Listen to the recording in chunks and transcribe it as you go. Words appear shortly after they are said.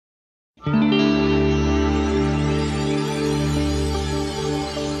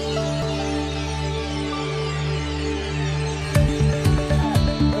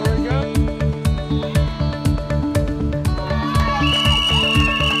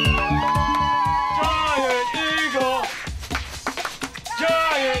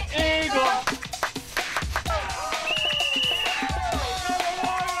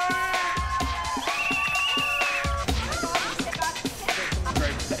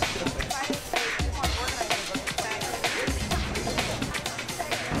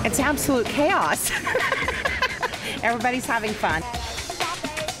It's absolute chaos. Everybody's having fun.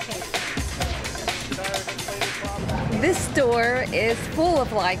 This store is full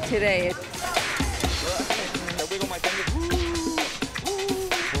of life today.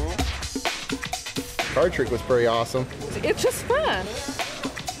 Card trick was pretty awesome. It's just fun.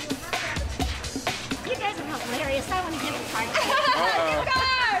 You guys are hilarious. I want to give a card.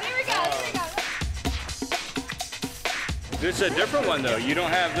 Here we go. This is a different one though. You don't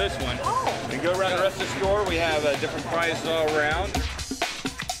have this one. Oh. We go around the rest of the store. We have different prizes all around.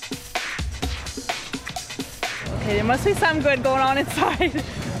 Okay, there must be something good going on inside.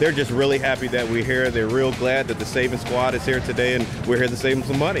 They're just really happy that we're here. They're real glad that the Saving Squad is here today and we're here to save them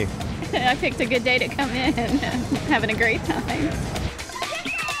some money. I picked a good day to come in. Having a great time.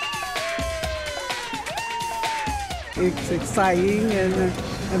 It's exciting and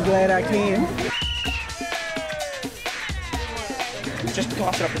I'm glad I came. Just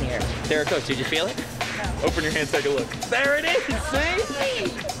toss it up in the air. There it goes. Did you feel it? Open your hand, take a look. There it is. See?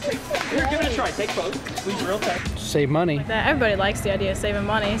 Here, give it a try. Take both. Squeeze real tight. Save money. Everybody likes the idea of saving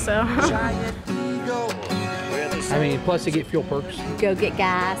money, so. I mean, plus they get fuel perks. Go get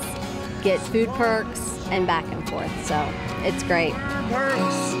gas, get food perks, and back and forth. So it's great.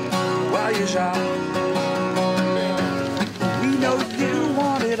 Perks while you shop. We know you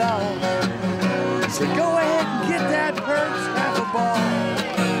want it all. So go ahead and get that perks, have a ball.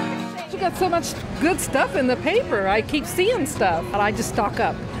 You got so much good stuff in the paper. I keep seeing stuff. But I just stock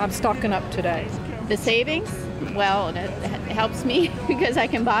up. I'm stocking up today. The savings, well, it helps me because I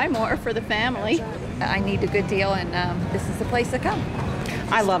can buy more for the family. I need a good deal, and this is the place to come.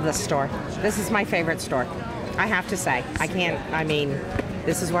 I love this store. This is my favorite store. I have to say.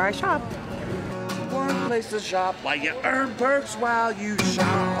 This is where I shop. One place to shop while you earn perks while you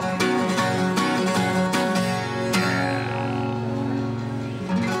shop.